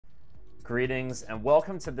Greetings and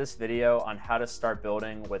welcome to this video on how to start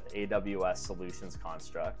building with AWS Solutions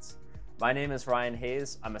Construct. My name is Ryan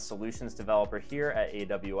Hayes. I'm a solutions developer here at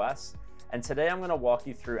AWS, and today I'm going to walk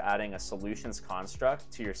you through adding a solutions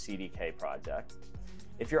construct to your CDK project.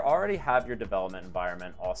 If you already have your development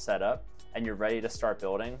environment all set up and you're ready to start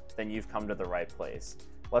building, then you've come to the right place.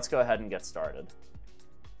 Let's go ahead and get started.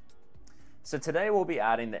 So today we'll be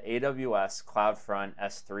adding the AWS CloudFront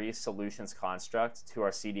S3 Solutions Construct to our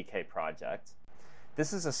CDK project.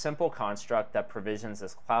 This is a simple construct that provisions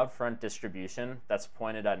this CloudFront distribution that's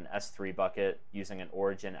pointed at an S3 bucket using an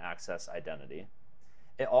origin access identity.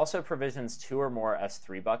 It also provisions 2 or more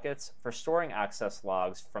S3 buckets for storing access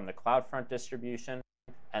logs from the CloudFront distribution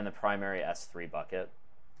and the primary S3 bucket.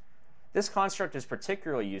 This construct is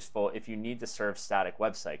particularly useful if you need to serve static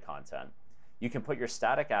website content. You can put your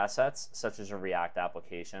static assets, such as a React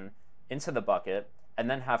application, into the bucket and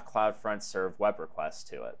then have CloudFront serve web requests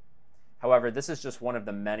to it. However, this is just one of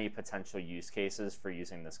the many potential use cases for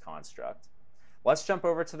using this construct. Let's jump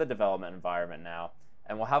over to the development environment now,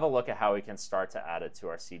 and we'll have a look at how we can start to add it to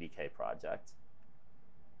our CDK project.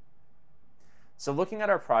 So looking at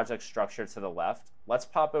our project structure to the left, let's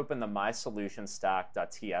pop open the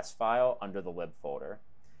mySolutionStack.ts file under the lib folder.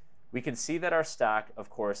 We can see that our stack, of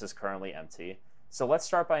course, is currently empty. So let's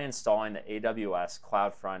start by installing the AWS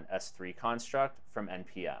CloudFront S3 construct from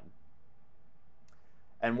npm.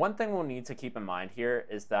 And one thing we'll need to keep in mind here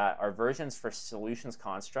is that our versions for solutions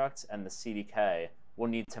constructs and the CDK will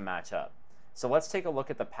need to match up. So let's take a look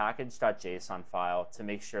at the package.json file to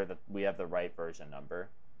make sure that we have the right version number.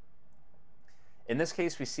 In this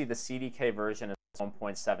case, we see the CDK version is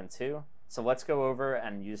 1.72. So let's go over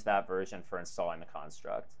and use that version for installing the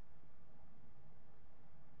construct.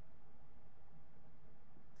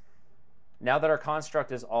 Now that our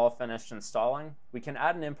construct is all finished installing, we can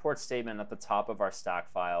add an import statement at the top of our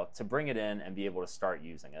stack file to bring it in and be able to start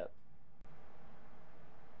using it.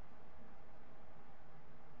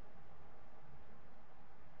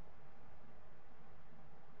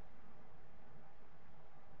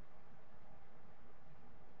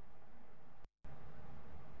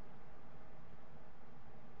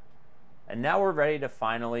 And now we're ready to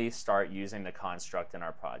finally start using the construct in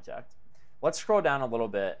our project. Let's scroll down a little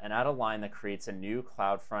bit and add a line that creates a new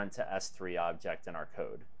CloudFront to S3 object in our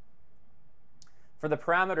code. For the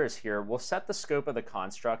parameters here, we'll set the scope of the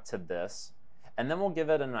construct to this, and then we'll give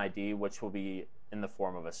it an ID which will be in the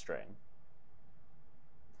form of a string.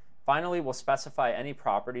 Finally, we'll specify any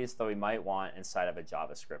properties that we might want inside of a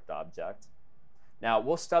JavaScript object. Now,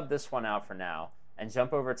 we'll stub this one out for now and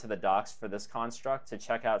jump over to the docs for this construct to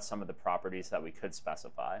check out some of the properties that we could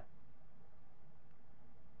specify.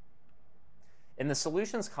 In the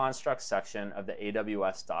Solutions Construct section of the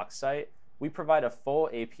AWS Docs site, we provide a full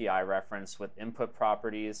API reference with input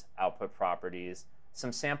properties, output properties,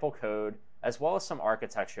 some sample code, as well as some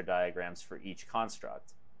architecture diagrams for each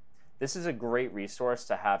construct. This is a great resource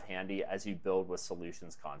to have handy as you build with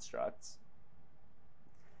solutions constructs.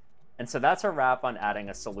 And so that's a wrap on adding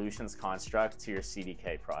a solutions construct to your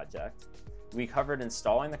CDK project. We covered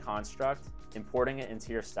installing the construct, importing it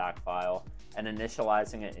into your stack file, and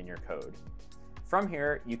initializing it in your code. From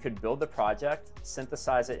here, you could build the project,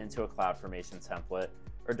 synthesize it into a CloudFormation template,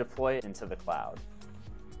 or deploy it into the cloud.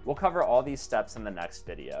 We'll cover all these steps in the next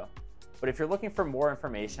video. But if you're looking for more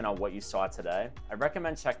information on what you saw today, I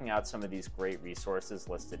recommend checking out some of these great resources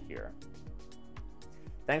listed here.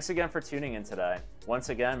 Thanks again for tuning in today. Once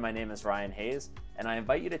again, my name is Ryan Hayes, and I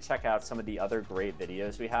invite you to check out some of the other great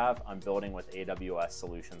videos we have on building with AWS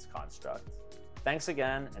Solutions Construct. Thanks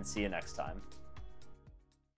again, and see you next time.